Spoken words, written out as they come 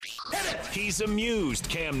He's amused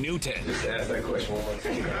Cam Newton. Just ask that question one more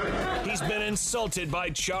time. He's been insulted by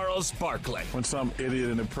Charles Barkley. When some idiot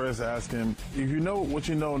in the press asks him, if you know what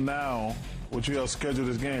you know now, would you have scheduled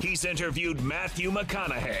this game? He's interviewed Matthew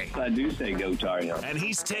McConaughey. I do say go Tar Heels. And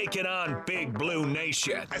he's taken on Big Blue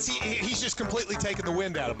Nation. He's just completely taken the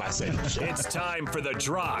wind out of my sails. It's time for The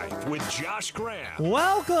Drive with Josh Graham.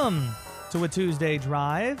 Welcome to a Tuesday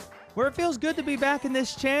Drive, where it feels good to be back in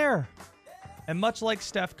this chair. And much like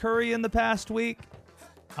Steph Curry in the past week,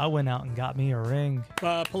 I went out and got me a ring.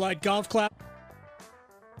 Polite golf clap.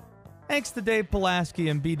 Thanks to Dave Pulaski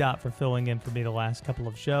and B-Dot for filling in for me the last couple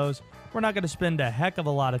of shows. We're not going to spend a heck of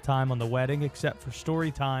a lot of time on the wedding, except for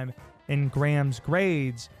story time in Graham's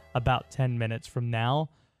grades about 10 minutes from now.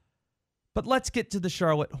 But let's get to the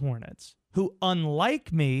Charlotte Hornets, who,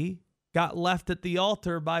 unlike me, got left at the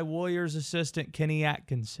altar by Warriors assistant Kenny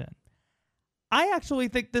Atkinson. I actually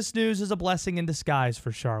think this news is a blessing in disguise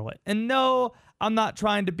for Charlotte. And no, I'm not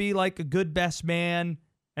trying to be like a good best man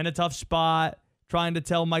in a tough spot, trying to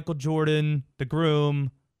tell Michael Jordan, the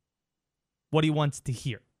groom, what he wants to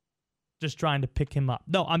hear. Just trying to pick him up.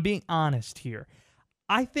 No, I'm being honest here.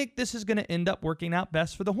 I think this is going to end up working out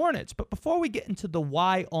best for the Hornets. But before we get into the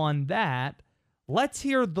why on that, let's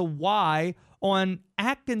hear the why on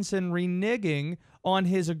Atkinson reneging on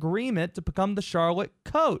his agreement to become the Charlotte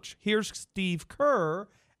coach. Here's Steve Kerr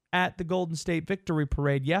at the Golden State Victory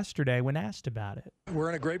Parade yesterday when asked about it. We're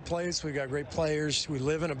in a great place. We got great players. We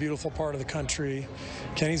live in a beautiful part of the country.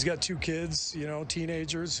 Kenny's got 2 kids,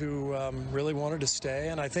 teenagers who really wanted to stay.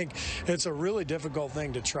 And I think it's a really difficult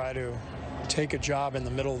thing to try to take a job in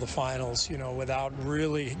the middle of the finals, without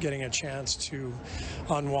really getting a chance to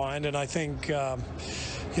unwind. And I think,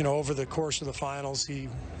 over the course of the finals, he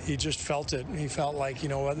just felt it. He felt like,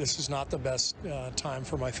 this is not the best time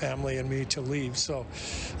for my family and me to leave. So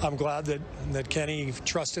I'm glad that Kenny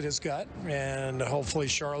trusted his gut, and hopefully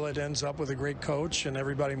Charlotte ends up with a great coach and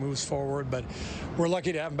everybody moves forward. But we're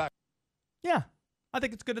lucky to have him back. Yeah, I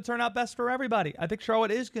think it's going to turn out best for everybody. I think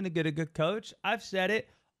Charlotte is going to get a good coach. I've said it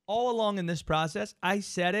all along in this process. I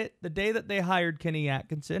said it the day that they hired Kenny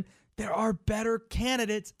Atkinson. There are better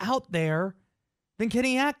candidates out there than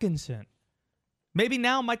Kenny Atkinson. Maybe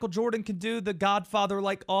now Michael Jordan can do the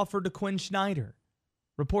Godfather-like offer to Quinn Snyder.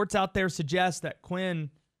 Reports out there suggest that Quinn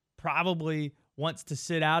probably wants to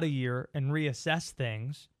sit out a year and reassess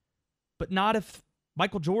things, but not if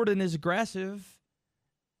Michael Jordan is aggressive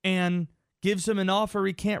and gives him an offer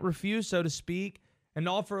he can't refuse, so to speak, an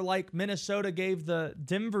offer like Minnesota gave the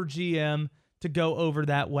Denver GM to go over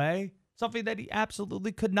that way, something that he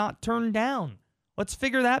absolutely could not turn down. Let's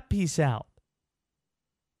figure that piece out.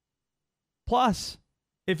 Plus,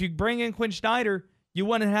 if you bring in Quinn Snyder, you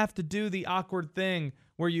wouldn't have to do the awkward thing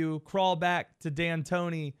where you crawl back to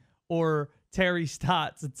D'Antoni or Terry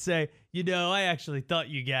Stotts and say, I actually thought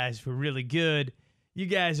you guys were really good. You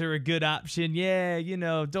guys are a good option. Yeah,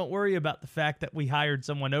 don't worry about the fact that we hired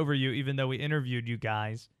someone over you, even though we interviewed you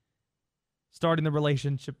guys. Starting the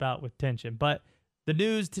relationship out with tension. But the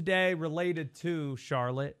news today related to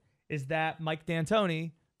Charlotte is that Mike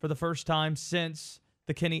D'Antoni, for the first time since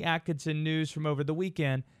the Kenny Atkinson news from over the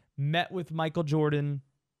weekend, met with Michael Jordan,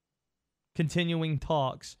 continuing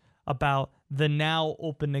talks about the now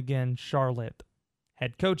open again Charlotte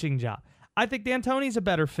head coaching job. I think D'Antoni's a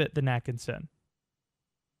better fit than Atkinson.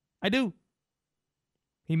 I do.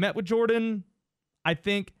 He met with Jordan. I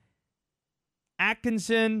think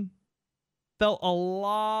Atkinson felt a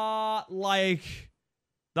lot like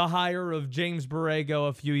the hire of James Borrego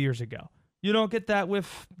a few years ago. You don't get that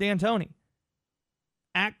with D'Antoni.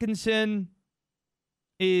 Atkinson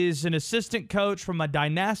is an assistant coach from a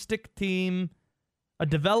dynastic team, a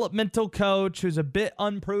developmental coach who's a bit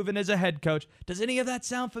unproven as a head coach. Does any of that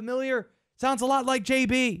sound familiar? Sounds a lot like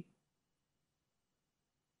JB.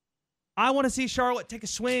 I want to see Charlotte take a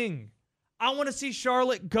swing. I want to see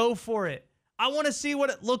Charlotte go for it. I want to see what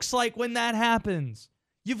it looks like when that happens.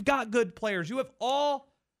 You've got good players. You have all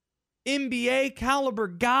NBA caliber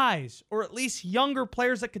guys, or at least younger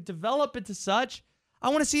players that could develop into such. I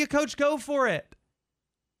want to see a coach go for it.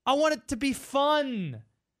 I want it to be fun.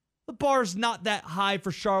 The bar's not that high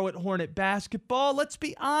for Charlotte Hornet basketball. Let's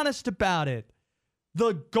be honest about it.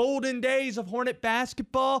 The golden days of Hornet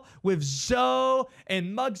basketball with Zoe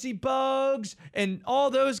and Muggsy Bogues and all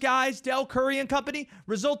those guys, Del Curry and company,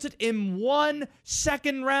 resulted in 1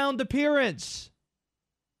 second-round appearance.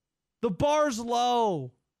 The bar's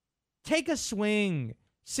low. Take a swing.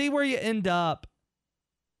 See where you end up.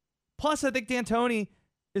 Plus, I think D'Antoni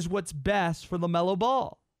is what's best for LaMelo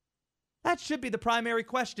Ball. That should be the primary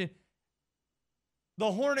question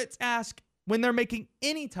the Hornets ask when they're making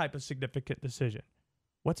any type of significant decision.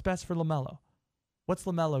 What's best for LaMelo? What's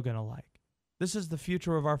LaMelo going to like? This is the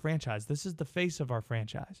future of our franchise. This is the face of our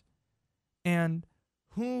franchise. And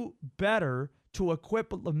who better to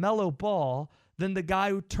equip LaMelo Ball than the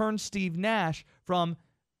guy who turned Steve Nash from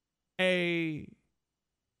a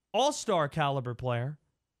all-star caliber player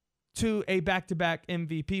to a back-to-back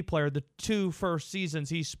MVP player the 2 first seasons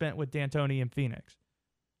he spent with D'Antoni in Phoenix?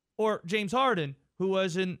 Or James Harden, who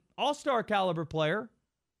was an all-star caliber player,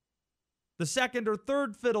 the second or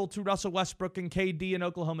third fiddle to Russell Westbrook and KD in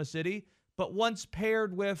Oklahoma City, but once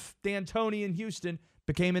paired with D'Antoni in Houston,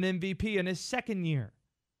 became an MVP in his second year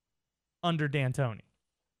under D'Antoni.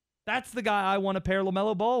 That's the guy I want to pair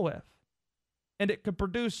LaMelo Ball with. And it could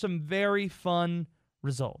produce some very fun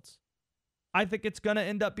results. I think it's going to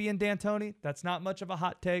end up being D'Antoni. That's not much of a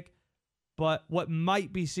hot take. But what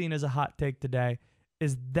might be seen as a hot take today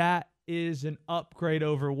is that is an upgrade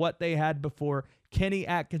over what they had before. Kenny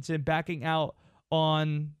Atkinson backing out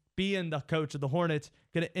on being the coach of the Hornets,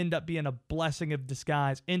 going to end up being a blessing in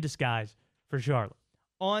disguise for Charlotte.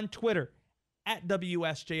 On Twitter, at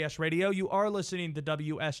WSJS Radio, you are listening to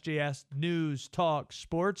WSJS News Talk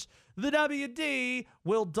Sports. The WD,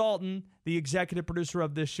 Will Dalton, the executive producer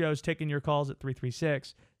of this show, is taking your calls at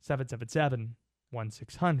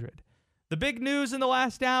 336-777-1600. The big news in the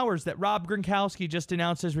last hour is that Rob Gronkowski just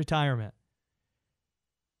announced his retirement.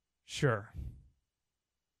 Sure.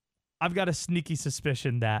 I've got a sneaky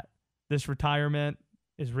suspicion that this retirement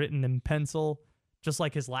is written in pencil, just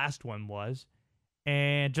like his last one was,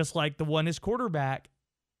 and just like the one his quarterback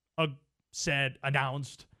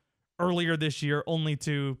announced earlier this year, only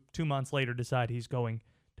to 2 months later decide he's going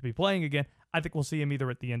to be playing again. I think we'll see him either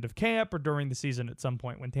at the end of camp or during the season at some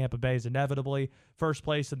point when Tampa Bay is inevitably first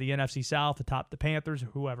place in the NFC South atop the Panthers or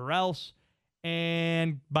whoever else,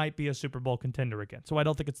 and might be a Super Bowl contender again. So I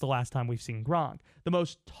don't think it's the last time we've seen Gronk. The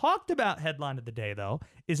most talked about headline of the day, though,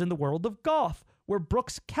 is in the world of golf, where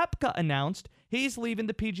Brooks Koepka announced he's leaving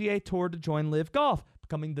the PGA Tour to join LIV Golf,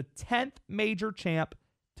 becoming the 10th major champ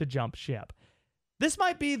to jump ship. This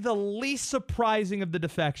might be the least surprising of the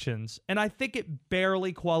defections, and I think it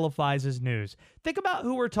barely qualifies as news. Think about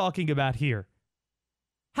who we're talking about here.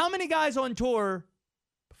 How many guys on tour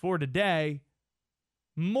before today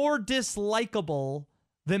more dislikable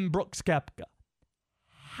than Brooks Koepka?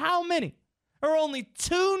 How many? There are only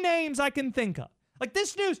 2 names I can think of. Like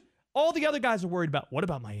this news, all the other guys are worried about, what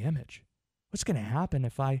about my image? What's going to happen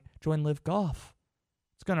if I join LIV Golf?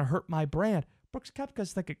 It's going to hurt my brand. Brooks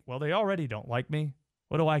Koepka's thinking, well, they already don't like me.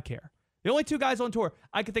 What do I care? The only 2 guys on tour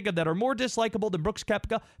I can think of that are more dislikable than Brooks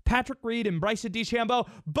Koepka, Patrick Reed and Bryson DeChambeau,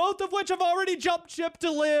 both of which have already jumped ship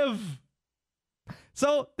to LIV.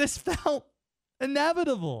 So this felt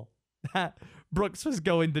inevitable that Brooks was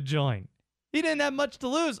going to join. He didn't have much to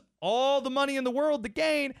lose, all the money in the world to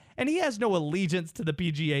gain, and he has no allegiance to the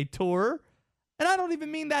PGA Tour. And I don't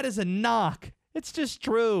even mean that as a knock. It's just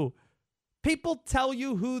true. People tell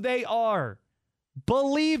you who they are.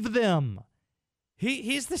 Believe them.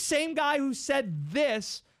 He's the same guy who said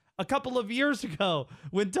this a couple of years ago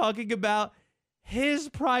when talking about his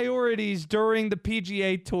priorities during the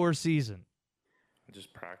PGA Tour season. I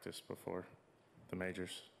just practice before the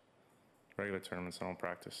majors. Regular tournaments, I don't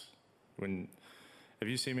practice. If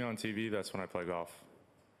you see me on TV, that's when I play golf.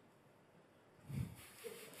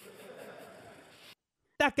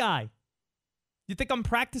 That guy. You think I'm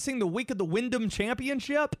practicing the week of the Wyndham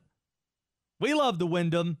Championship? We love the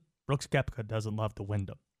Wyndham. Brooks Koepka doesn't love the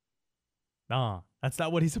Wyndham. Nah, that's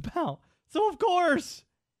not what he's about. So, of course,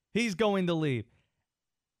 he's going to leave.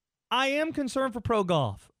 I am concerned for pro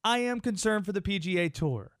golf. I am concerned for the PGA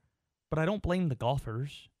Tour. But I don't blame the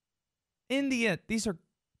golfers. In the end, these are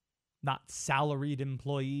not salaried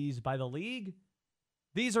employees by the league.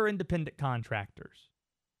 These are independent contractors.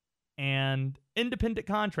 And independent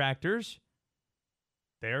contractors,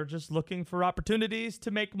 they're just looking for opportunities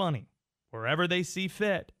to make money wherever they see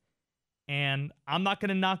fit. And I'm not going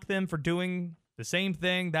to knock them for doing the same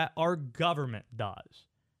thing that our government does.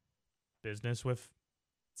 Business with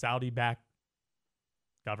Saudi-backed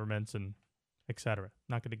governments and etc.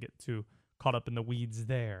 Not going to get too caught up in the weeds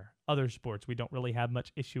there. Other sports, we don't really have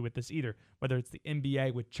much issue with this either, whether it's the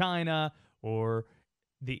NBA with China or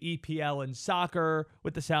the EPL in soccer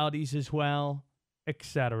with the Saudis as well,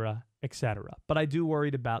 etc., etc. But I do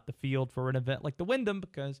worried about the field for an event like the Wyndham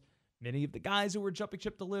because many of the guys who were jumping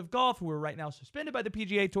ship to LIV Golf, who are right now suspended by the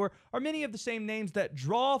PGA Tour, are many of the same names that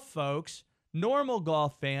draw folks, normal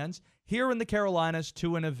golf fans, here in the Carolinas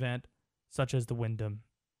to an event such as the Wyndham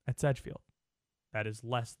at Sedgefield. That is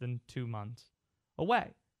less than 2 months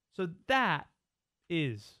away. So that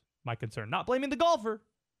is my concern. Not blaming the golfer,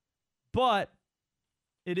 but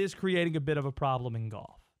it is creating a bit of a problem in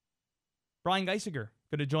golf. Brian Geisiger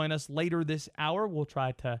going to join us later this hour. We'll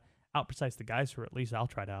try to out-precise the guys, or at least I'll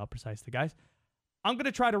try to out-precise the guys. I'm going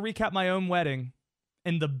to try to recap my own wedding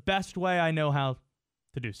in the best way I know how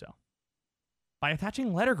to do so, by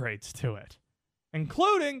attaching letter grades to it,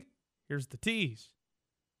 including, here's the tease,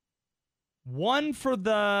 one for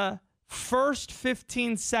the first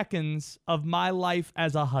 15 seconds of my life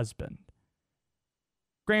as a husband.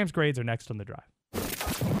 Graham's grades are next on the drive.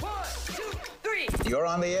 1, 2, 3. You're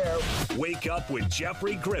on the air. Wake up with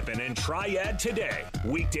Jeffrey Griffin and Triad today.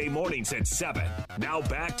 Weekday mornings at 7. Now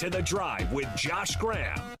back to the drive with Josh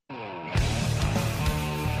Graham.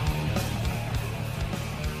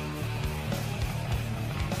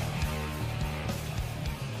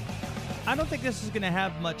 I don't think this is going to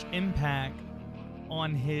have much impact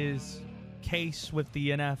on his case with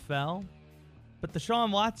the NFL, but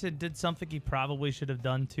Deshaun Watson did something he probably should have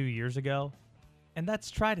done 2 years ago, and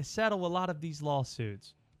that's try to settle a lot of these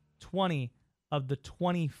lawsuits. 20 of the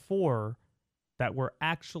 24 that were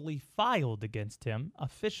actually filed against him,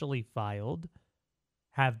 officially filed,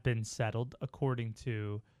 have been settled according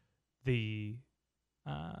to the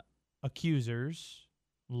accuser's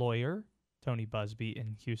lawyer, Tony Busby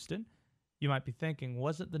in Houston. You might be thinking,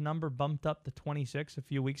 wasn't the number bumped up to 26 a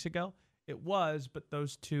few weeks ago? It was, but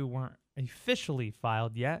those two weren't officially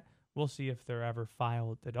filed yet. We'll see if they're ever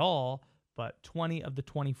filed at all. But 20 of the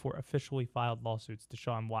 24 officially filed lawsuits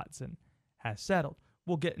Deshaun Watson has settled.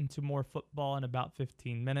 We'll get into more football in about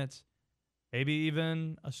 15 minutes. Maybe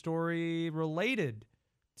even a story related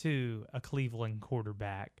to a Cleveland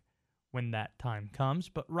quarterback when that time comes.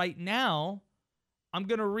 But right now, I'm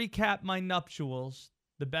going to recap my nuptials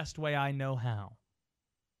the best way I know how,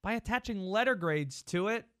 by attaching letter grades to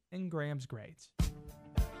it in Graham's grades.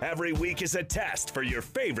 Every week is a test for your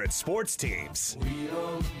favorite sports teams. We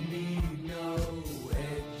don't need no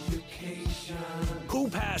education.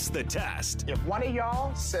 Who passed the test? If one of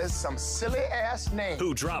y'all says some silly-ass name.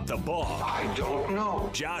 Who dropped the ball? I don't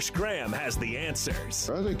know. Josh Graham has the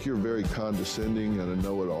answers. I think you're very condescending and a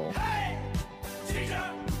know-it-all. Hey,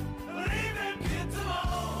 teacher, leave them kids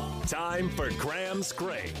alone. Time for Graham's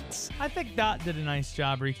grades. I think Dot did a nice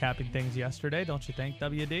job recapping things yesterday, don't you think,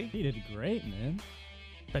 WD? He did great, man.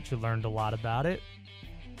 Bet you learned a lot about it.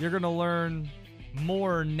 You're going to learn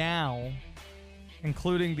more now,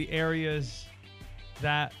 including the areas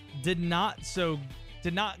that did not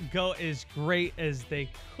go as great as they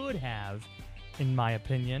could have, in my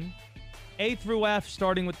opinion. A through F,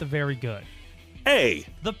 starting with the very good. A.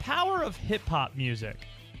 The power of hip-hop music.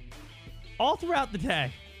 All throughout the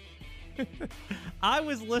day, I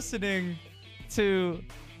was listening to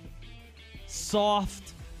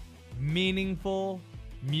soft, meaningful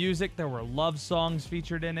music. There were love songs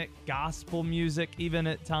featured in it, gospel music even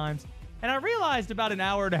at times. And I realized about an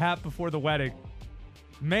hour and a half before the wedding,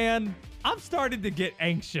 man, I'm starting to get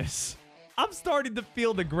anxious. I'm starting to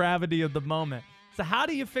feel the gravity of the moment. So how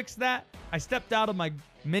do you fix that? I stepped out of my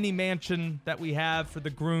mini mansion that we have for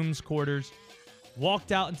the groom's quarters,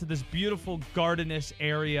 walked out into this beautiful gardenish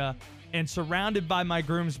area, and surrounded by my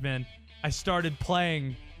groomsmen, I started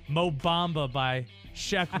playing Mo Bamba by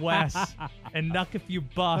Sheck West and Nuck If You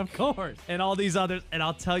Buck. Of course. And all these others. And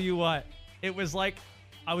I'll tell you what, it was like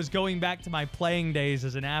I was going back to my playing days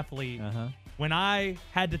as an athlete. When I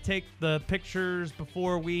had to take the pictures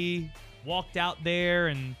before we walked out there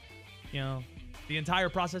and, you know, the entire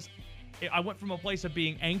process, I went from a place of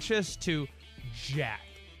being anxious to jacked,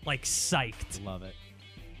 like psyched. Love it.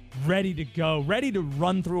 Ready to go, ready to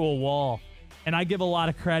run through a wall. And I give a lot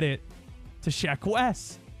of credit to Sheck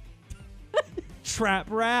West. Trap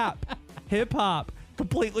rap, hip hop,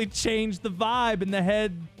 completely changed the vibe in the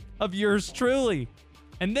head of yours truly.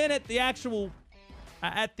 And then at the actual,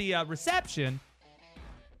 reception,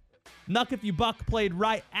 Nuck If You Buck played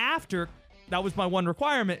right after. That was my one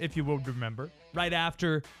requirement, if you will remember. Right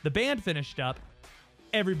after the band finished up,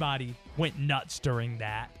 everybody went nuts during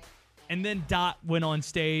that. And then Dot went on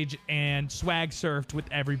stage and swag surfed with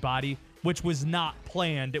everybody, which was not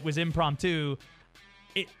planned. It was impromptu.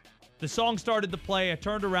 The song started to play. I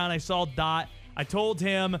turned around. I saw Dot. I told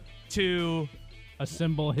him to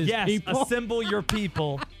assemble his people. Yes, assemble your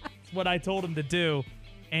people. That's what I told him to do.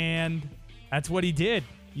 And that's what he did.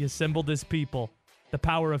 He assembled his people. The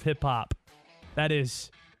power of hip-hop. That is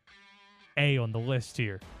A on the list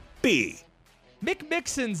here. B. Mick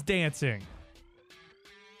Mixon's dancing.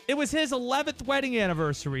 It was his 11th wedding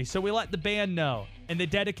anniversary, so we let the band know. And they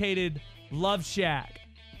dedicated Love Shack.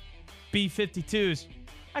 B-52s.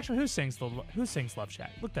 Actually, who sings Love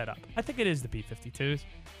Shack? Look that up. I think it is the B-52s.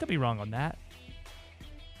 Could be wrong on that.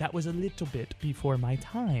 That was a little bit before my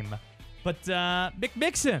time. But Mick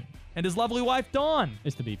Mixon and his lovely wife, Dawn.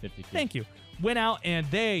 It's to be 52. Thank you. Went out and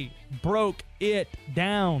they broke it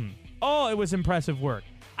down. Oh, it was impressive work.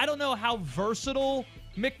 I don't know how versatile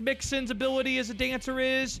Mick Mixon's ability as a dancer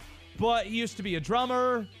is, but he used to be a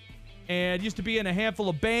drummer and used to be in a handful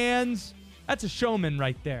of bands. That's a showman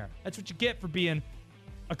right there. That's what you get for being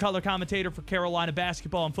a color commentator for Carolina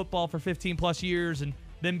basketball and football for 15 plus years and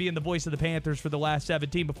then being the voice of the Panthers for the last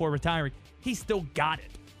 17 before retiring. He still got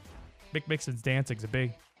it. Mick Mixon's dancing's a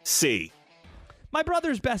big C. My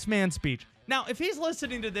brother's best man speech. Now, if he's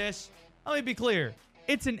listening to this, let me be clear.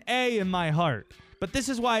 It's an A in my heart. But this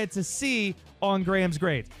is why it's a C on Graham's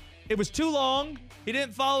grades. It was too long. He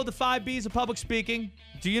didn't follow the 5 B's of public speaking.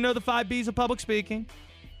 Do you know the 5 B's of public speaking?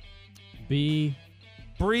 B.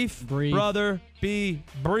 Brief, brother, be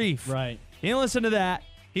brief. Right. He didn't listen to that.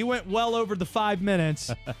 He went well over the 5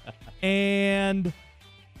 minutes. And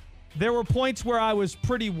there were points where I was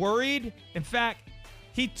pretty worried. In fact,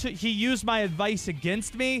 he used my advice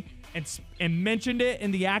against me and mentioned it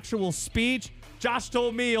in the actual speech. Josh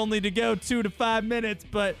told me only to go 2 to 5 minutes,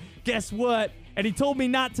 but guess what? And he told me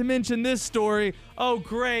not to mention this story. Oh,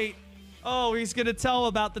 great. Oh, he's going to tell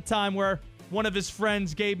about the time where one of his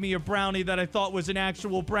friends gave me a brownie that I thought was an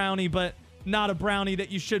actual brownie, but not a brownie that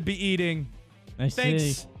you should be eating.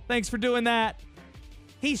 Thanks for doing that.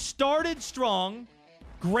 He started strong.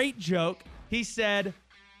 Great joke. He said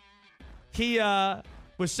he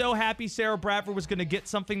was so happy Sarah Bradford was going to get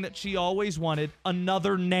something that she always wanted,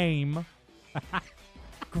 another name.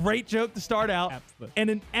 Great joke to start out. Absolutely. And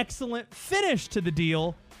an excellent finish to the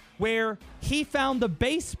deal where he found a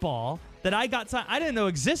baseball that I didn't know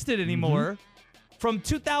existed anymore from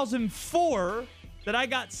 2004 that I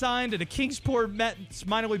got signed at a Kingsport Mets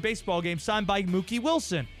minor league baseball game signed by Mookie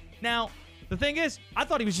Wilson. Now, the thing is, I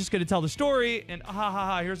thought he was just going to tell the story and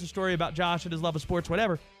here's the story about Josh and his love of sports,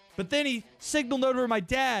 whatever. But then he signaled over to my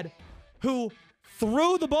dad, who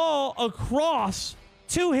threw the ball across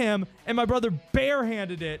to him, and my brother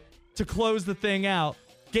barehanded it to close the thing out.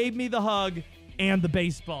 Gave me the hug and the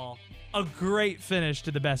baseball. A great finish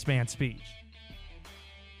to the best man speech.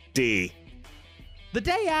 D. The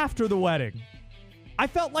day after the wedding, I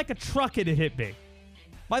felt like a truck had hit me.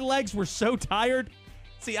 My legs were so tired.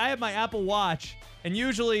 See, I have my Apple Watch, and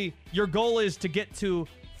usually your goal is to get to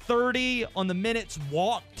 30 on the minutes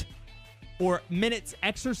walked or minutes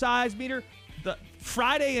exercise meter. The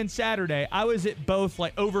Friday and Saturday, I was at both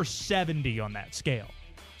like over 70 on that scale.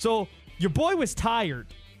 So your boy was tired.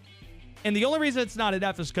 And the only reason it's not at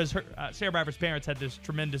F is because Sarah Bradford's parents had this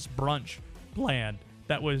tremendous brunch planned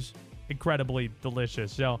that was incredibly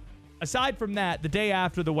delicious. So aside from that, the day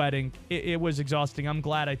after the wedding, it was exhausting. I'm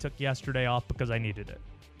glad I took yesterday off because I needed it.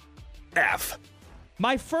 F.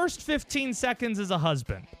 My first 15 seconds as a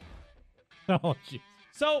husband. Oh, jeez.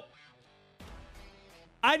 So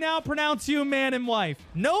I now pronounce you man and wife.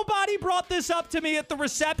 Nobody brought this up to me at the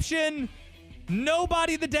reception.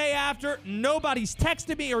 Nobody the day after. Nobody's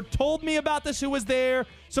texted me or told me about this who was there.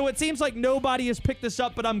 So it seems like nobody has picked this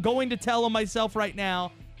up, but I'm going to tell them myself right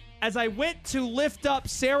now. As I went to lift up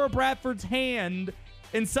Sarah Bradford's hand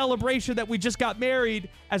in celebration that we just got married,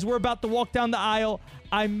 as we're about to walk down the aisle,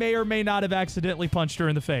 I may or may not have accidentally punched her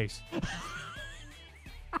in the face.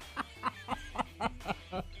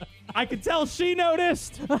 I could tell she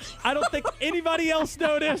noticed. I don't think anybody else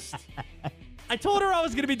noticed. I told her I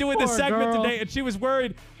was going to be doing this segment today, and she was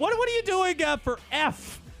worried. What are you doing for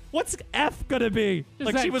F? What's F going to be?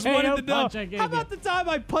 Just like she was wanting to know. How about you. the time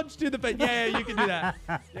I punched you in the face? Yeah, you can do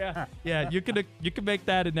that. Yeah, you can make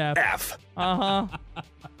that an F. F. Uh-huh.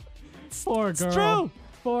 Poor girl. It's true.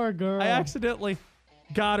 Poor girl. I accidentally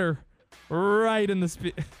got her right in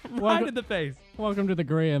the in the face. Welcome to the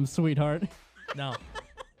Graham, sweetheart. No.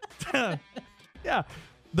 Yeah.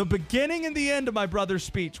 The beginning and the end of my brother's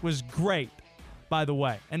speech was great, by the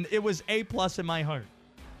way. And it was A+ in my heart.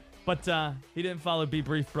 But he didn't follow be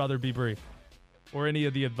brief, brother, be brief. Or any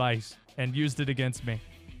of the advice. And used it against me.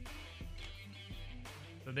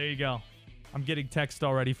 So there you go. I'm getting text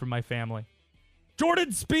already from my family.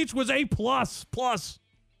 Jordan's speech was A+. I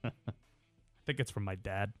think it's from my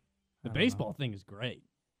dad. The baseball thing is great.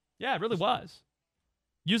 Yeah, it really was.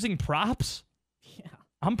 Using props? Yeah.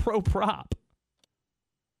 I'm pro prop.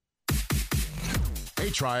 Hey,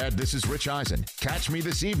 Triad, this is Rich Eisen. Catch me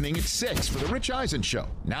this evening at 6 for The Rich Eisen Show.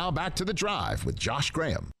 Now back to The Drive with Josh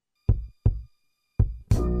Graham.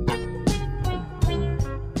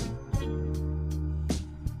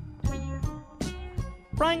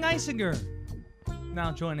 Brian Geisinger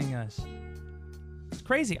now joining us. It's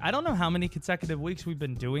crazy. I don't know how many consecutive weeks we've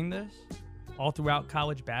been doing this all throughout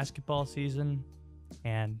college basketball season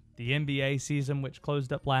and the NBA season, which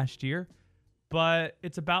closed up last year. but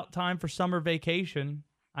it's about time for summer vacation.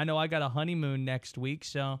 I know I got a honeymoon next week,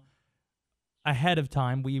 so ahead of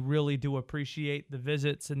time, we really do appreciate the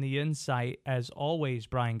visits and the insight, as always,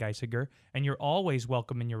 Brian Geisinger, and you're always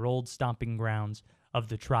welcome in your old stomping grounds of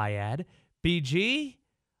the Triad. BG,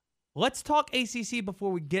 let's talk ACC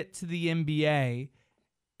before we get to the NBA.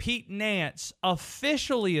 Pete Nance,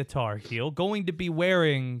 officially a Tar Heel, going to be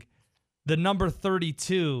wearing the number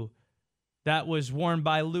 32 that was worn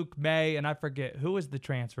by Luke May, and I forget, who was the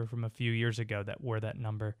transfer from a few years ago that wore that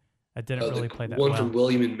number? That didn't really play that one well. From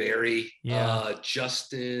William and Mary. Yeah.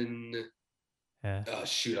 Justin. Yeah.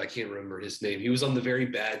 Shoot, I can't remember his name. He was on the very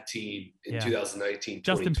bad team in 2019.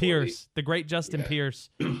 Justin Pierce, the great Justin Pierce,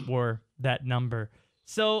 wore that number.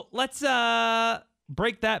 So let's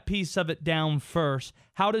break that piece of it down first.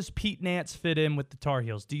 How does Pete Nance fit in with the Tar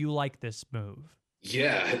Heels? Do you like this move?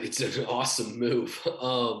 Yeah, it's an awesome move.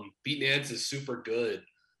 Pete Nance is super good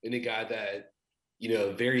and a guy that,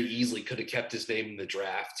 very easily could have kept his name in the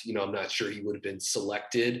draft. I'm not sure he would have been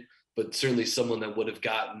selected, but certainly someone that would have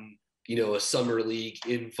gotten, a summer league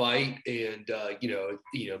invite and,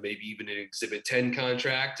 maybe even an Exhibit 10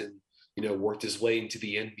 contract and, worked his way into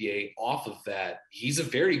the NBA off of that. He's a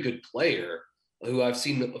very good player who I've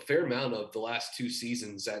seen a fair amount of the last 2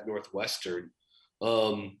 seasons at Northwestern.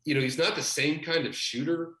 He's not the same kind of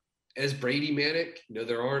shooter as Brady Manick.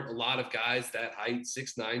 There aren't a lot of guys that height,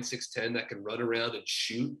 6'9", 6'10", that can run around and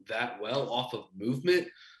shoot that well off of movement.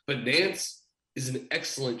 But Nance is an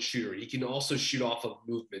excellent shooter. He can also shoot off of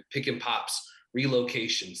movement, pick and pops,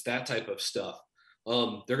 relocations, that type of stuff.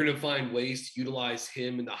 They're going to find ways to utilize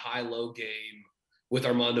him in the high-low game with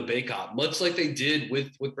Armando Bacot, much like they did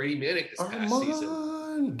with Brady Manick this past season.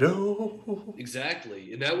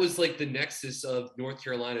 Exactly. And that was like the nexus of North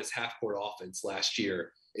Carolina's half-court offense last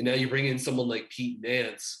year. And now you bring in someone like Pete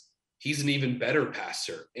Nance. He's an even better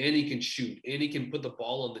passer, and he can shoot, and he can put the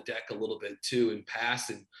ball on the deck a little bit too and pass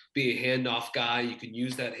and be a handoff guy. You can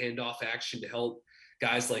use that handoff action to help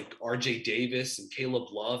guys like RJ Davis and Caleb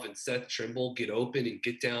Love and Seth Trimble get open and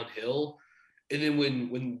get downhill. And then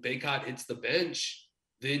when Bacot hits the bench,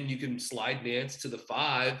 then you can slide Nance to the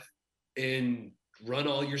 5 and run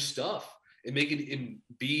all your stuff and make it and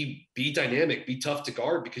be dynamic, be tough to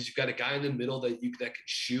guard, because you've got a guy in the middle that can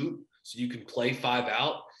shoot, so you can play 5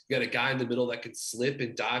 out. You got a guy in the middle that can slip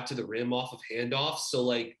and dive to the rim off of handoffs. So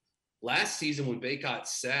like last season when Bacot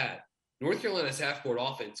sat, North Carolina's half-court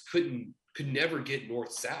offense could never get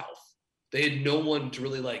north-south. They had no one to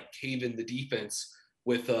really like cave in the defense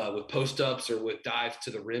with post-ups or with dives to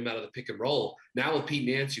the rim out of the pick and roll. Now with Pete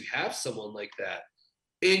Nance, you have someone like that.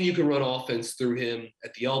 And you can run offense through him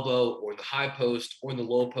at the elbow or in the high post or in the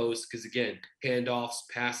low post because, again, handoffs,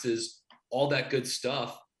 passes, all that good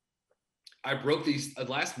stuff. I broke these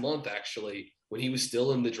last month, actually, when he was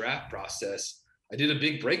still in the draft process. I did a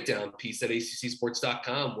big breakdown piece at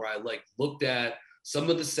ACCsports.com where I looked at some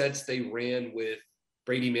of the sets they ran with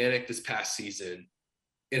Brady Manick this past season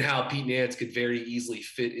and how Pete Nance could very easily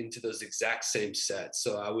fit into those exact same sets.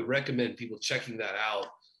 So I would recommend people checking that out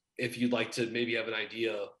if you'd like to maybe have an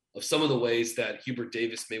idea of some of the ways that Hubert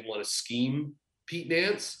Davis may want to scheme Pete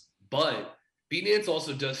Nance. But Pete Nance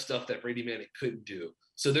also does stuff that Brady Manick couldn't do.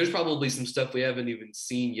 So there's probably some stuff we haven't even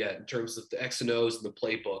seen yet in terms of the X and O's and the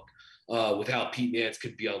playbook with how Pete Nance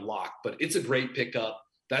could be unlocked. But it's a great pickup.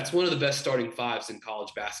 That's one of the best starting 5s in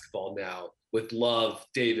college basketball now, with Love,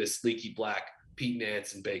 Davis, Leaky Black, Pete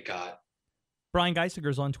Nance, and Bacot. Brian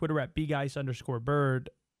Geisinger's on Twitter at bgeis_bird.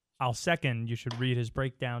 I'll second you should read his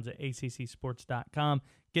breakdowns at ACCsports.com.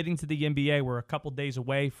 Getting to the NBA, we're a couple days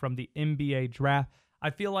away from the NBA draft.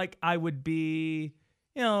 I feel like I would be,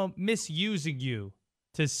 misusing you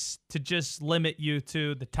to just limit you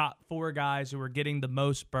to the top 4 guys who are getting the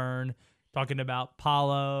most burn, talking about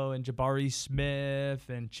Paolo and Jabari Smith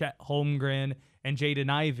and Chet Holmgren and Jaden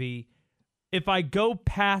Ivey. If I go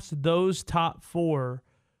past those top 4,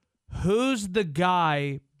 who's the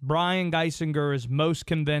guy Brian Geisinger is most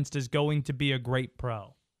convinced is going to be a great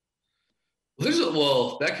pro?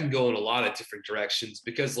 Well, that can go in a lot of different directions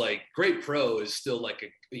because great pro is still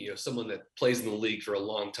someone that plays in the league for a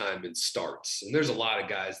long time and starts. And there's a lot of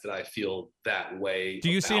guys that I feel that way.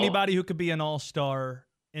 Do you see anybody who could be an all-star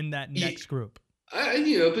in that next group?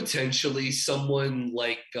 Potentially someone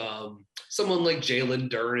like Jalen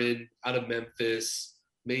Duren out of Memphis,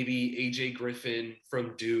 maybe AJ Griffin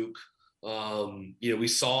from Duke. We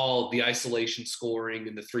saw the isolation scoring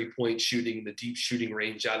and the 3-point shooting, the deep shooting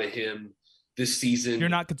range out of him this season. You're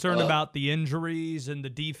not concerned about the injuries and the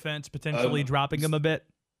defense potentially dropping him a bit?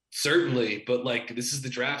 Certainly, but this is the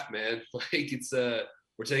draft, man. It's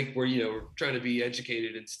we're trying to be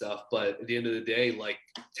educated and stuff, but at the end of the day, like,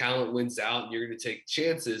 talent wins out, and you're going to take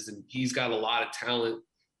chances, and he's got a lot of talent.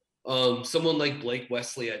 Someone like Blake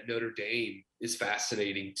Wesley at Notre Dame is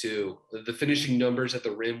fascinating too. The finishing numbers at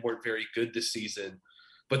the rim weren't very good this season,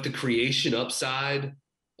 but the creation upside,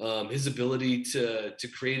 his ability to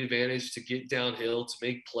create advantage, to get downhill, to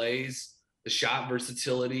make plays, the shot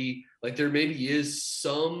versatility, like, there maybe is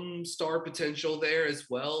some star potential there as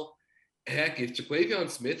well. Heck, if Jaquavion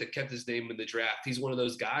Smith had kept his name in the draft, he's one of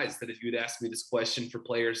those guys that if you had asked me this question for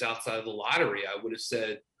players outside of the lottery, I would have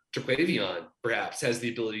said Jaquavion perhaps has the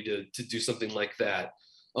ability to do something like that.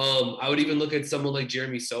 I would even look at someone like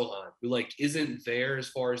Jeremy Sohan, who, like, isn't there as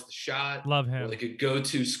far as the shot. Love him. Or like a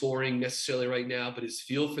go-to scoring necessarily right now, but his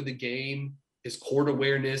feel for the game, his court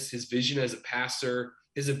awareness, his vision as a passer,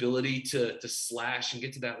 his ability to slash and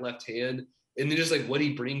get to that left hand, and then just like what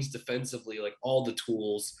he brings defensively, like all the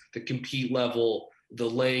tools, the compete level, the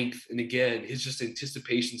length, and again, his just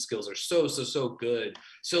anticipation skills are so good.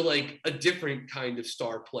 So like a different kind of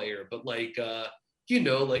star player, but like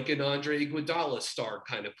like an Andre Iguodala star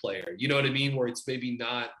kind of player. You know what I mean? Where it's maybe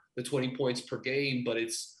not the 20 points per game, but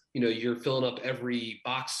it's, you're filling up every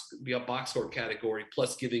box score category,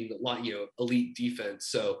 plus giving a lot, elite defense.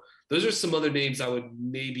 So those are some other names I would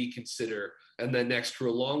maybe consider. And then next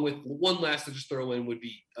crew, along with one last to just throw in, would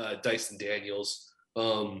be Dyson Daniels,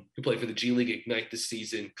 who played for the G League Ignite this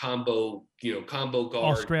season. Combo guard,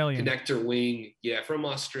 Australian connector wing. Yeah, from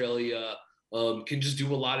Australia. Can just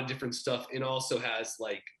do a lot of different stuff, and also has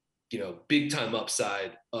big time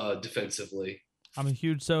upside defensively. I'm a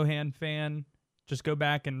huge Sohan fan. Just go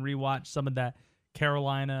back and rewatch some of that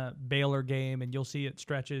Carolina Baylor game, and you'll see it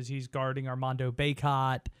stretches. He's guarding Armando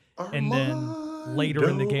Bacot, and then later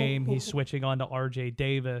in the game, he's switching on to R.J.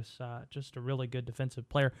 Davis. Just a really good defensive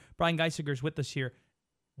player. Brian Geisinger's with us here.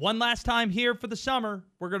 One last time here for the summer.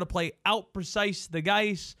 We're going to play Out Precise the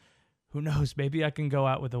Geis. Who knows? Maybe I can go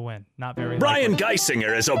out with a win. Not very Brian likely.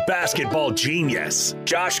 Geisinger is a basketball genius.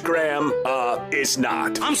 Josh Graham, is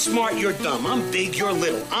not. I'm smart, you're dumb. I'm big, you're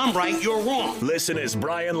little. I'm right, you're wrong. Listen as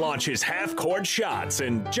Brian launches half-court shots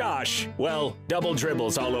and Josh, double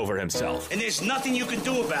dribbles all over himself. And there's nothing you can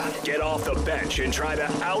do about it. Get off the bench and try to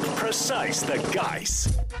out-precise the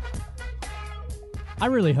Geis. I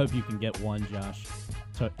really hope you can get one, Josh,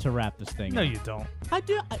 to wrap this thing No, up. you don't. I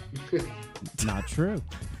do. Not true.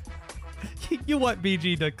 You want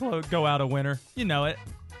BG to go out a winner. You know it.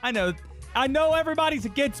 I know everybody's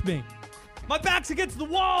against me. My back's against the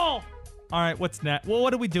wall. All right, what's next? Well,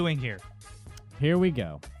 what are we doing here? Here we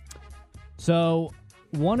go. So,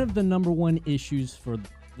 one of the number one issues for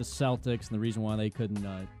the Celtics and the reason why they couldn't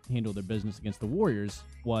handle their business against the Warriors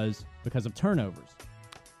was because of turnovers.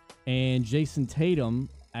 And Jason Tatum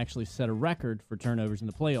actually set a record for turnovers in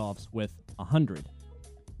the playoffs with 100.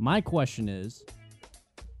 My question is,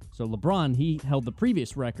 so LeBron, he held the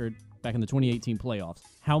previous record back in the 2018 playoffs.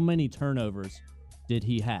 How many turnovers did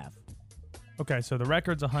he have? Okay, so the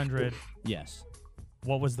record's 100. Yes.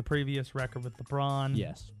 What was the previous record with LeBron?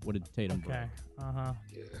 Yes. What did Tatum break? Okay. Uh-huh.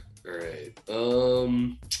 Yeah. All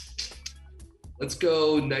right. Let's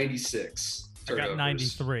go 96. I got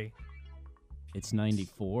 93. It's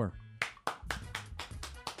 94.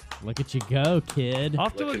 Look at you go, kid.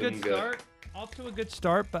 Off to a good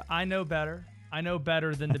start, but I know better. I know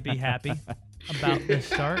better than to be happy about this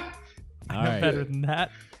start. I know better than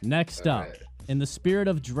that. Next up, in the spirit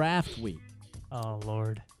of draft week. Oh,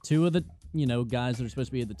 Lord. Two of the, guys that are supposed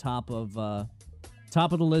to be at the top of the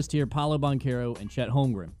list here, Paolo Banchero and Chet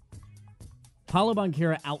Holmgren. Paolo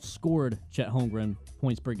Banchero outscored Chet Holmgren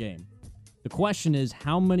points per game. The question is,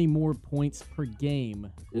 how many more points per game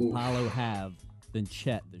did Paolo have than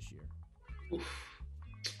Chet this year? Oof.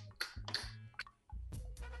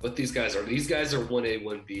 What these guys are 1A,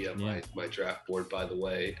 1B on my draft board, by the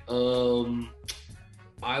way.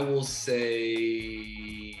 I will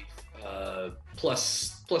say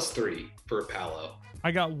plus 3 for Paolo.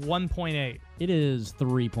 I got 1.8. It is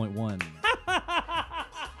 3.1.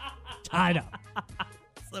 Tied up.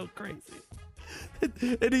 So crazy.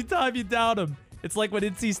 Anytime you doubt him, it's like when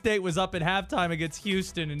NC State was up at halftime against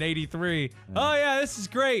Houston in '83. Oh, yeah, this is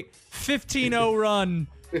great. 15-0 run.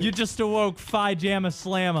 You just awoke Phi Jamma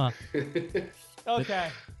Slamma. Okay.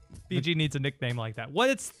 BG needs a nickname like that.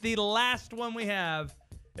 What's the last one we have?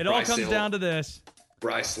 It all comes down to this.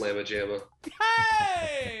 Geis-slam-o-jama.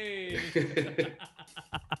 Hey!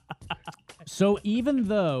 So even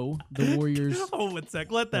though the Warriors... Oh, 1 sec.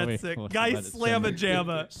 Let that sit.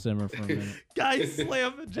 Geis-slam-o-jama. Simmer for a minute.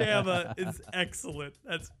 Geis-slam-o-jama is excellent.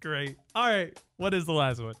 That's great. All right. What is the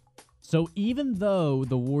last one? So even though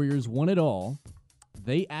the Warriors won it all,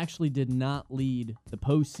 they actually did not lead the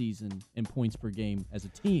postseason in points per game as a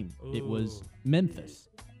team. Ooh. It was Memphis.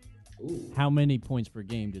 Ooh. How many points per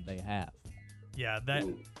game did they have? Yeah,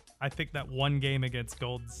 I think that one game against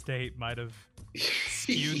Golden State might have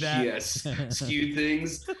skewed that. Yes, skewed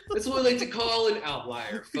things. That's what we like to call an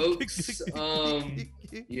outlier, folks.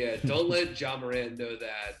 Yeah, don't let John Morant know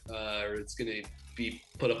that, or it's going to be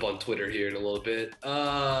put up on Twitter here in a little bit.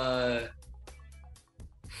 So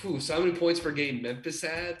how many points per game Memphis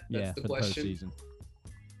had? That's the question. Postseason.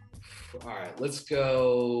 All right, let's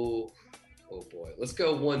go. Oh boy, let's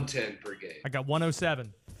go 110 per game. I got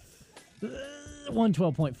 107.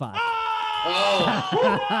 112.5.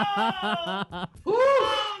 Oh!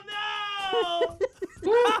 Oh no!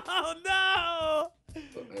 Oh no!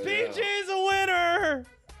 PJ's a winner.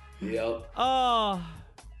 Yep. Oh,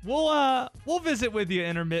 we'll visit with you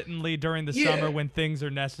intermittently during the summer when things are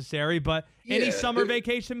necessary. But any summer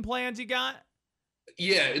vacation plans you got?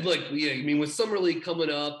 Yeah, I mean, with Summer League coming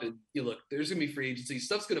up, and look, there's gonna be free agency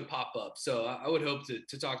stuff's gonna pop up. So I would hope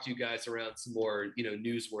to talk to you guys around some more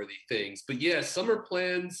newsworthy things. But yeah, summer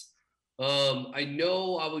plans. I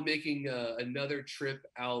know I'll be making another trip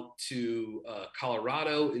out to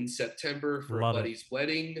Colorado in September for a buddy's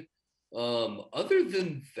wedding. Other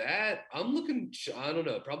than that, I'm looking, I don't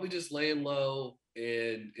know, probably just laying low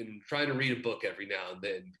and trying to read a book every now and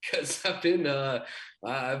then, because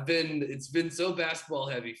it's been so basketball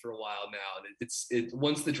heavy for a while now. And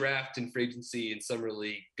once the draft and free agency and summer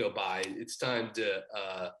league go by, it's time to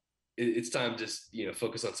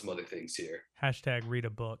focus on some other things here. Hashtag read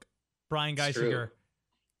a book. Brian Geisinger,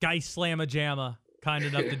 Geis-slam-o-jama, kind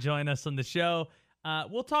enough to join us on the show.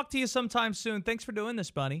 We'll talk to you sometime soon. Thanks for doing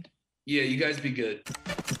this, buddy. Yeah, you guys be good.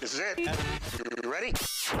 This is it. You ready?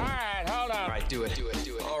 All right, hold on. All right, do it.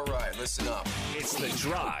 All right, listen up. It's The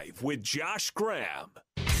Drive with Josh Graham.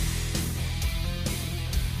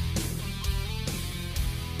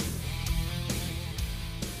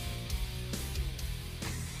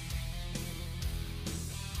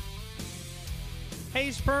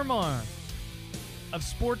 Hayes Permar of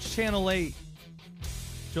Sports Channel 8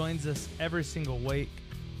 joins us every single week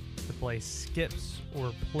to play skips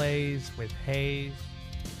or plays with Hayes.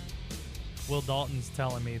 Will Dalton's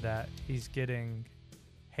telling me that he's getting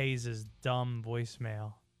Hayes' dumb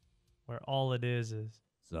voicemail where all it is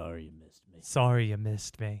sorry you missed me. Sorry you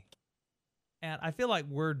missed me. And I feel like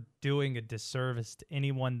we're doing a disservice to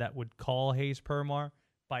anyone that would call Hayes Permar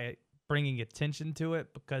by bringing attention to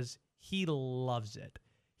it, because he loves it.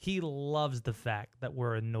 He loves the fact that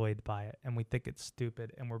we're annoyed by it and we think it's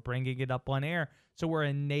stupid, and we're bringing it up on air. So we're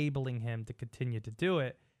enabling him to continue to do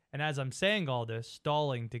it. And as I'm saying all this,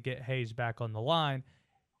 stalling to get Hayes back on the line,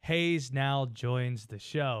 Hayes now joins the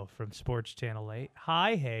show from Sports Channel 8.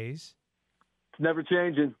 Hi, Hayes. It's never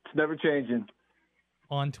changing.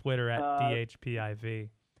 On Twitter at DHPIV.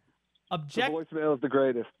 The voicemail is the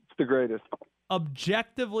greatest. It's the greatest.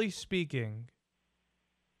 Objectively speaking,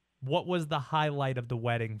 what was the highlight of the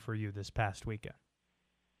wedding for you this past weekend?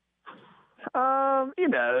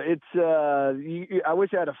 It's I wish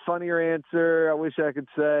I had a funnier answer. I wish I could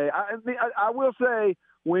say. I will say,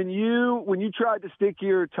 when you tried to stick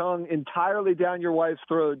your tongue entirely down your wife's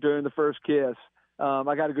throat during the first kiss,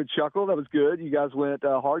 I got a good chuckle. That was good. You guys went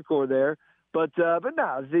hardcore there. But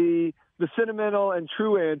no, the sentimental and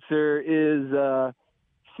true answer is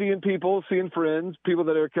seeing friends, people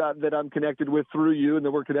that I'm connected with through you and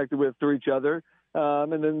that we're connected with through each other,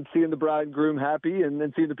 and then seeing the bride and groom happy, and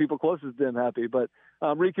then seeing the people closest to them happy. But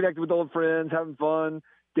reconnected with old friends, having fun,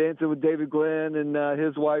 dancing with David Glenn and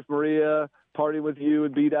his wife Maria, partying with you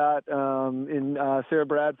and B-Dot and Sarah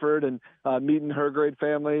Bradford, and meeting her great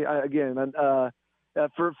family.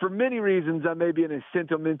 For many reasons, I may be in a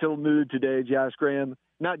sentimental mood today, Josh Graham,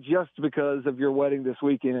 not just because of your wedding this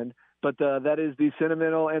weekend, but that is the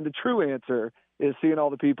sentimental and the true answer, is seeing all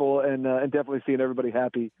the people and definitely seeing everybody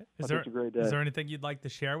happy. It's a great day. Is there anything you'd like to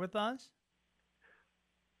share with us?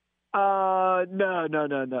 No,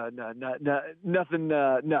 nothing.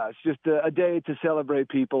 No, it's just a day to celebrate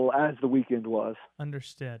people, as the weekend was.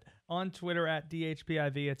 Understood. On Twitter at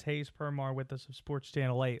DHPIV, it's Hayes Permar with us of Sports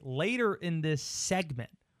Channel 8. Later in this segment,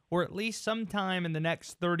 or at least sometime in the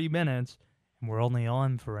next 30 minutes, and we're only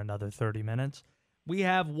on for another 30 minutes, we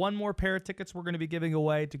have one more pair of tickets we're going to be giving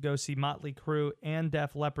away to go see Motley Crue and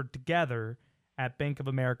Def Leppard together at Bank of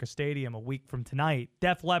America Stadium a week from tonight.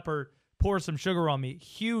 Def Leppard, Pour Some Sugar on Me,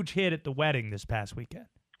 huge hit at the wedding this past weekend.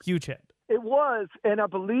 Huge hit. It was, and I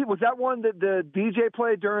believe, was that one that the DJ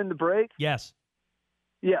played during the break? Yes.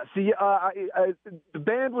 Yeah, see, the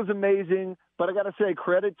band was amazing, but I got to say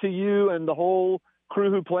credit to you and the whole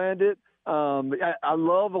crew who planned it. I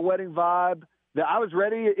love a wedding vibe. that I was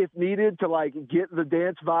ready if needed to like get the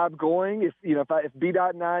dance vibe going. If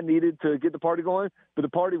B-Dot and I needed to get the party going, but the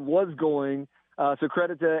party was going. So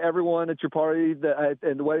credit to everyone at your party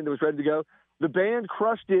and the wedding that was ready to go. The band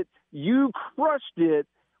crushed it. You crushed it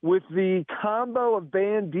with the combo of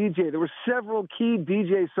band DJ. There were several key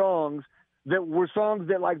DJ songs that were songs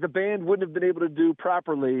that like the band wouldn't have been able to do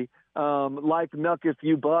properly, like Nuck If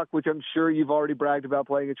You Buck, which I'm sure you've already bragged about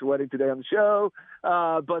playing at your wedding today on the show.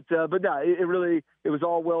 But no, it was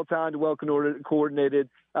all well timed, well coordinated,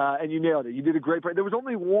 and you nailed it. You did a great. There was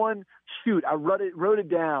only one shoot. I wrote it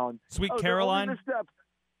down. Sweet Caroline.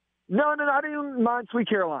 No, I didn't mind Sweet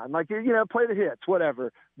Caroline. Like, play the hits,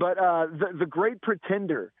 whatever. But the Great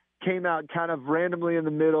Pretender came out kind of randomly in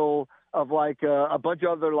the middle of like a bunch of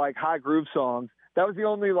other like high groove songs. That was the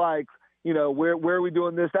only like, where are we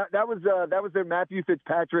doing this? That was their Matthew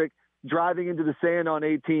Fitzpatrick driving into the sand on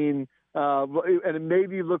 18. And it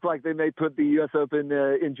maybe looked like they may put the U.S. Open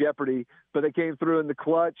in jeopardy, but they came through in the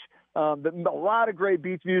clutch. A lot of great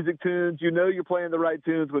beach music tunes. You're playing the right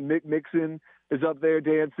tunes when Mick Mixon is up there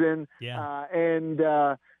dancing. Yeah. And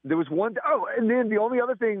there was one. Oh, and then the only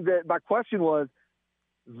other thing that my question was,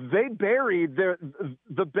 they buried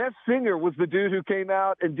the best singer was the dude who came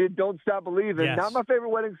out and did Don't Stop Believing. Yes. Not my favorite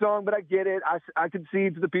wedding song, but I get it. I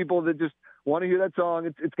concede to the people that just want to hear that song.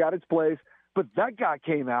 It's got its place. But that guy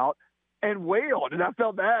came out and wailed, and I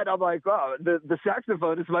felt bad. I'm like, oh, the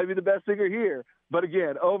saxophonist might be the best singer here. But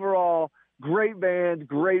again, overall, great band,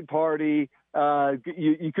 great party.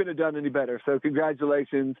 You couldn't have done any better. So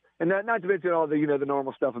congratulations. And not to mention all the the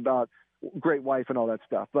normal stuff about great wife and all that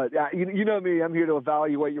stuff. But you know me, I'm here to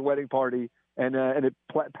evaluate your wedding party, and it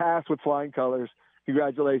passed with flying colors.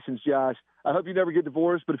 Congratulations, Josh. I hope you never get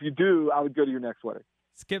divorced, but if you do, I would go to your next wedding.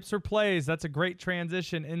 Skips or plays. That's a great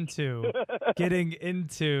transition into getting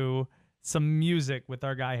into some music with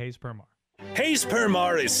our guy Hayes Permar. Hayes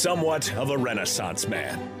Permar is somewhat of a Renaissance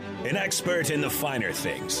man, an expert in the finer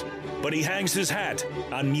things, but he hangs his hat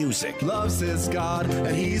on music. Loves his God,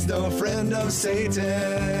 and he's no friend of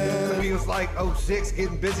Satan. Feels like 06,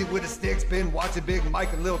 getting busy with the sticks, been watching Big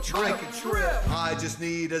Mike and Lil Trip. I just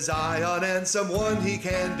need a Zion and someone he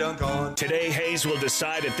can dunk on. Today, Hayes will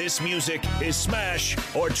decide if this music is smash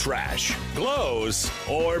or trash, glows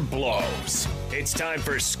or blows. It's time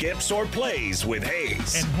for Skips or Plays with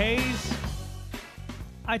Hayes. And Hayes,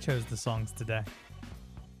 I chose the songs today.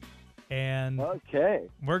 And okay,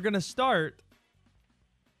 we're going to start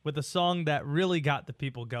with a song that really got the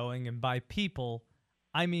people going. And by people,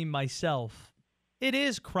 I mean myself. It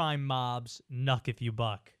is Crime Mob's Nuck If You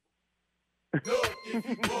Buck.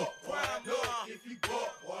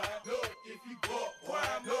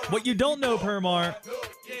 What you don't know, Permar,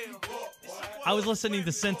 I was listening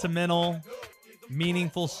to sentimental,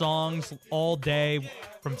 meaningful songs all day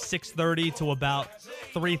from 6:30 to about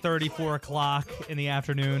 3:30, 4 o'clock in the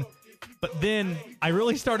afternoon. But then I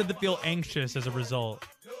really started to feel anxious as a result.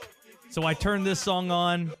 So I turned this song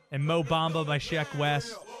on, and Mo Bamba by Sheck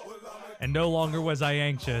West, and no longer was I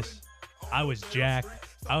anxious. I was jacked.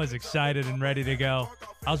 I was excited and ready to go.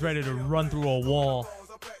 I was ready to run through a wall.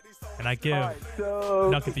 And I give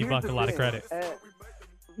Nuck If You Buck a lot of credit.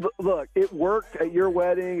 Look, it worked at your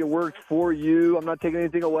wedding. It worked for you. I'm not taking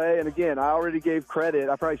anything away. And again, I already gave credit.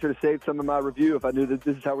 I probably should have saved some of my review if I knew that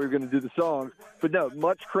this is how we were going to do the songs. But no,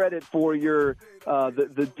 much credit for your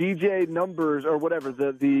the DJ numbers or whatever.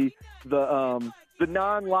 The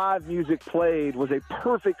non-live music played was a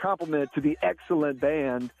perfect compliment to the excellent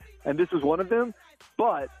band, and this was one of them.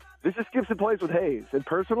 But this is Skips and Plays with Hayes, and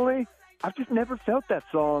personally, I've just never felt that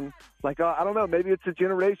song. Like, I don't know, maybe it's a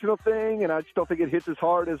generational thing, and I just don't think it hits as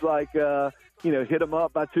hard as, like, Hit 'Em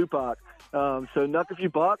Up by Tupac. So, Nuck If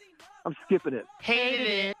You Buck, I'm skipping it. Hate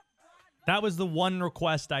it. That was the one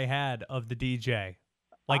request I had of the DJ.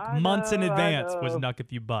 Like, months in advance was Nuck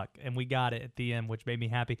If You Buck, and we got it at the end, which made me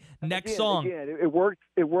happy. Next song. Again, it worked.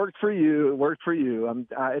 It worked for you. It worked for you.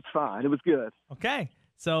 It's fine. It was good. Okay.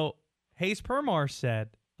 So, Hayes Permar said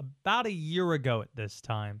about a year ago at this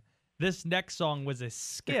time, this next song was a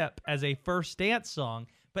skip as a first dance song.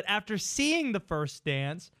 But after seeing the first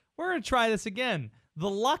dance, we're going to try this again. The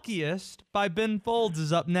Luckiest by Ben Folds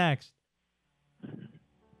is up next.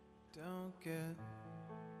 Don't get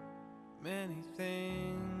many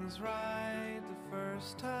things right the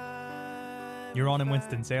first time. You're on in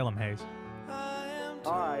Winston-Salem, Hayes.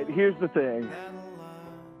 All right, here's the thing.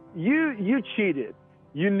 You cheated.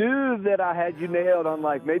 You knew that I had you nailed on,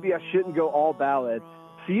 like, maybe I shouldn't go all ballad.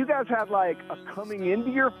 So you guys had, like, a coming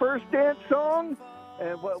into your first dance song?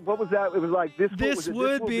 And what was that? It was like, This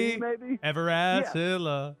Would Be, maybe? Ever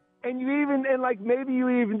Attila. And maybe you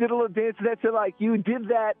even did a little dance to that. So like you did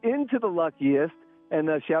that into the luckiest. And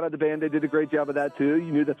shout out to the band. They did a great job of that too.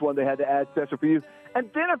 You knew that's one they had to add special for you. And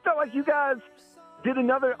then I felt like you guys did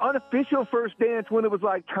another unofficial first dance when it was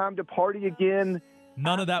like time to party again.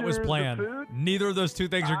 None of that was planned. Neither of those two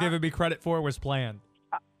things you're giving me credit for was planned.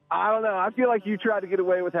 I don't know. I feel like you tried to get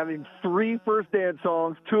away with having 3 first dance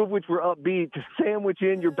songs, 2 of which were upbeat, to sandwich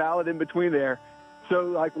in your ballad in between there. So,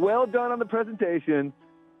 like, well done on the presentation,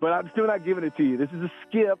 but I'm still not giving it to you. This is a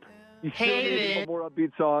skip. You still need a more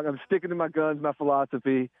upbeat song. I'm sticking to my guns, my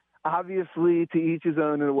philosophy. Obviously, to each his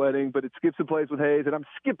own in a wedding, but it skips and plays with Hayes, and I'm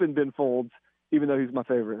skipping Ben Folds, even though he's my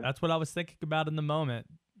favorite. That's what I was thinking about in the moment.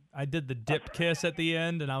 I did the dip kiss at the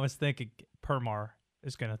end, and I was thinking Permar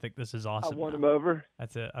is going to think this is awesome. I won him over.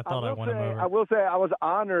 That's it. I thought I won him over. I will say I was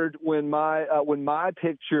honored when my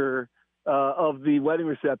picture of the wedding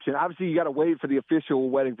reception. Obviously, you got to wait for the official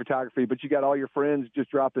wedding photography, but you got all your friends just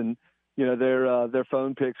dropping, their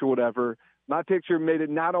phone pics or whatever. My picture made it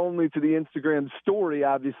not only to the Instagram story,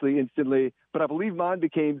 obviously, instantly, but I believe mine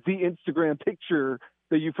became the Instagram picture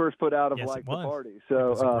that you first put out of the party. So it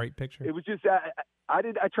was a great picture. It was just I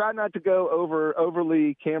try not to go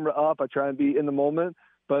overly camera up. I try and be in the moment.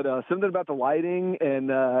 But something about the lighting and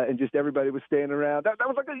just everybody was standing around. That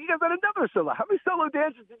was like, you guys had another solo. How many solo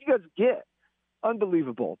dances did you guys get?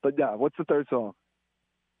 Unbelievable. But yeah, what's the third song?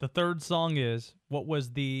 The third song is what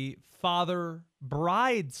was the father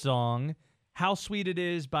bride song, How Sweet It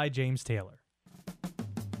Is by James Taylor.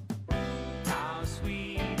 How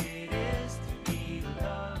sweet it is to be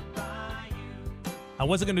loved by you. I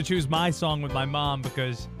wasn't going to choose my song with my mom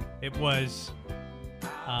because it was,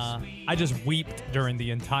 I just weeped during the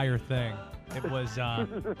entire thing. It was,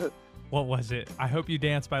 what was it? I Hope You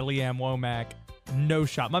Dance by Leanne Womack. No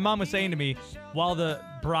shot. My mom was saying to me while the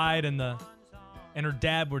bride and her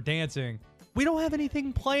dad were dancing, we don't have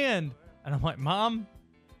anything planned. And I'm like, Mom,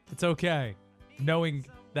 it's okay. Knowing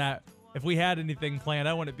that if we had anything planned,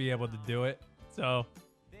 I wouldn't be able to do it. So,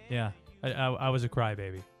 yeah, I was a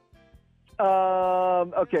crybaby.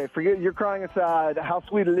 Okay, forget your crying aside. How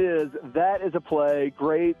Sweet It Is. That is a play.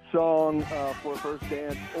 Great song for a first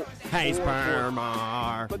dance. Hey,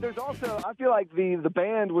 Spermar. But there's also, I feel like the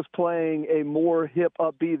band was playing a more hip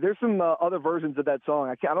upbeat. There's some other versions of that song.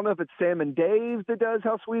 I don't know if it's Sam and Dave that does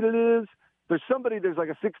How Sweet It Is. There's like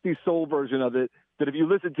a 60s soul version of it that if you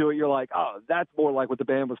listen to it, you're like, oh, that's more like what the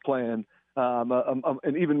band was playing.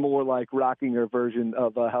 An even more like rockinger version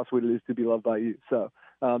of How Sweet It Is to Be Loved by You. So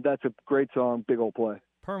that's a great song, big old play.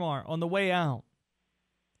 Permar, on the way out,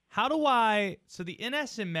 so the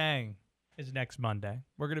NSMA is next Monday.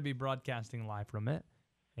 We're going to be broadcasting live from it.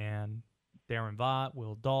 And Darren Vaught,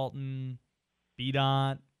 Will Dalton,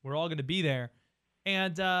 B-Dot, we're all going to be there.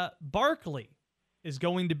 And Barkley is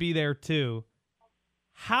going to be there too.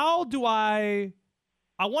 How do I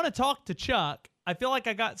want to talk to Chuck. I feel like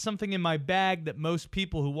I got something in my bag that most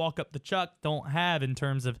people who walk up to Chuck don't have in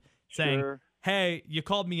terms of saying, hey, you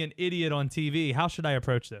called me an idiot on TV. How should I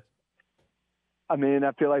approach this? I mean,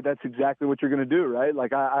 I feel like that's exactly what you're going to do, right?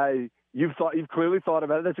 Like you've clearly thought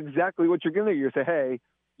about it. That's exactly what you're going to do. You're going to say, hey,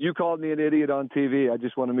 you called me an idiot on TV. I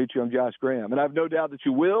just want to meet you. I'm Josh Graham. And I have no doubt that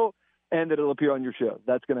you will and that it'll appear on your show.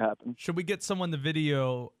 That's going to happen. Should we get someone to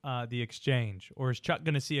video the exchange? Or is Chuck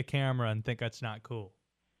going to see a camera and think that's not cool?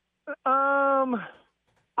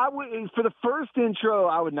 I would, for the first intro,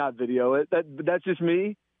 I would not video it. That's just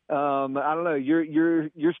me. I don't know.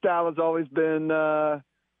 Your style has always been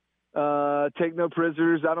take no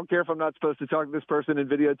prisoners. I don't care if I'm not supposed to talk to this person and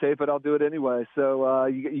videotape it. I'll do it anyway. So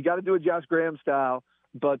you got to do a Josh Graham style,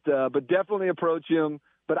 but definitely approach him.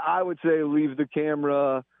 But I would say leave the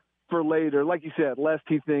camera for later. Like you said, lest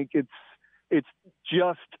he think it's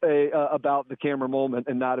just about the camera moment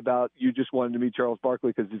and not about you just wanting to meet Charles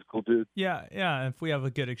Barkley because he's a cool dude. Yeah. If we have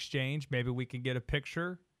a good exchange, maybe we can get a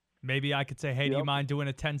picture. Maybe I could say, hey, do you mind doing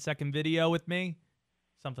a 10-second video with me?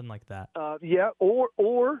 Something like that. Yeah, or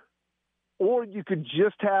you could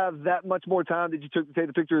just have that much more time that you took to take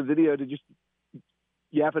the picture or video to just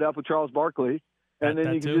yap it up with Charles Barkley, and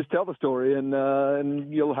then you can just tell the story,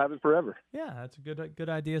 and you'll have it forever. Yeah, that's a good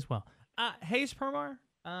idea as well. Hayes Permar,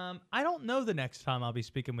 I don't know the next time I'll be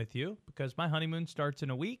speaking with you because my honeymoon starts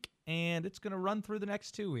in a week, and it's going to run through the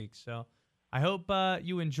next 2 weeks. So I hope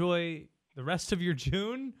you enjoy the rest of your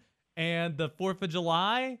June and the 4th of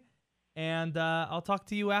July, and I'll talk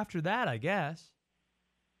to you after that, I guess.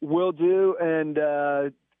 Will do, and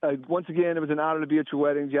once again, it was an honor to be at your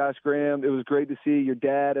wedding, Josh Graham. It was great to see your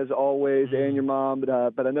dad, as always, and your mom,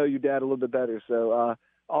 but I know your dad a little bit better. So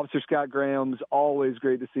Officer Scott Graham's always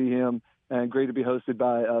great to see him, and great to be hosted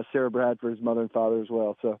by Sarah Bradford's mother and father as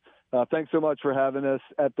well. So thanks so much for having us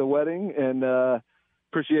at the wedding, and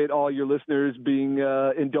appreciate all your listeners being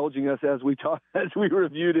indulging us as we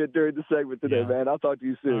reviewed it during the segment today, man. I'll talk to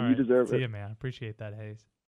you soon. All right. You deserve See it. you, man. Appreciate that, Hayes.